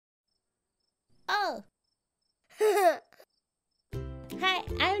Oh! Hi,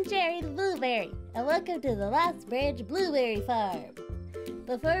 I'm Jerry the Blueberry, and welcome to the Lost Branch Blueberry Farm.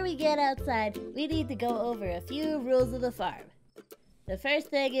 Before we get outside, we need to go over a few rules of the farm. The first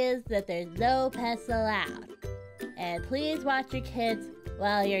thing is that there's no pets allowed. And please watch your kids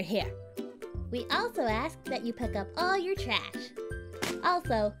while you're here. We also ask that you pick up all your trash.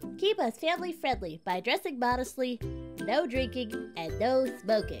 Also, keep us family friendly by dressing modestly, no drinking, and no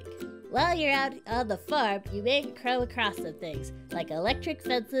smoking. While you're out on the farm, you may come across some things like electric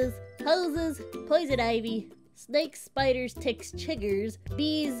fences, hoses, poison ivy, snakes, spiders, ticks, chiggers,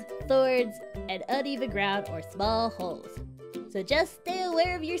 bees, thorns, and uneven ground or small holes. So just stay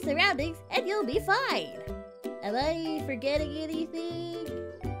aware of your surroundings and you'll be fine. Am I forgetting anything?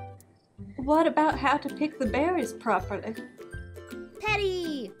 What about how to pick the berries properly?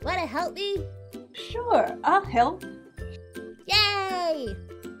 Teddy, wanna help me? Sure, I'll help. Yay!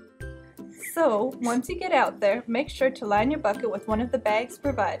 So, once you get out there, make sure to line your bucket with one of the bags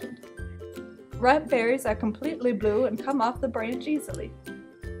provided. Ripe berries are completely blue and come off the branch easily.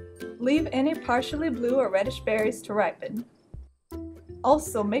 Leave any partially blue or reddish berries to ripen.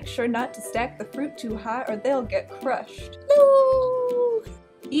 Also, make sure not to stack the fruit too high or they'll get crushed. Woo!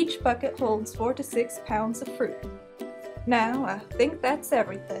 Each bucket holds 4 to 6 pounds of fruit. Now, I think that's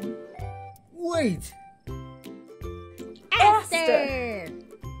everything. Wait! Aster!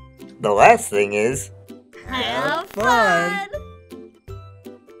 The last thing is... Have fun!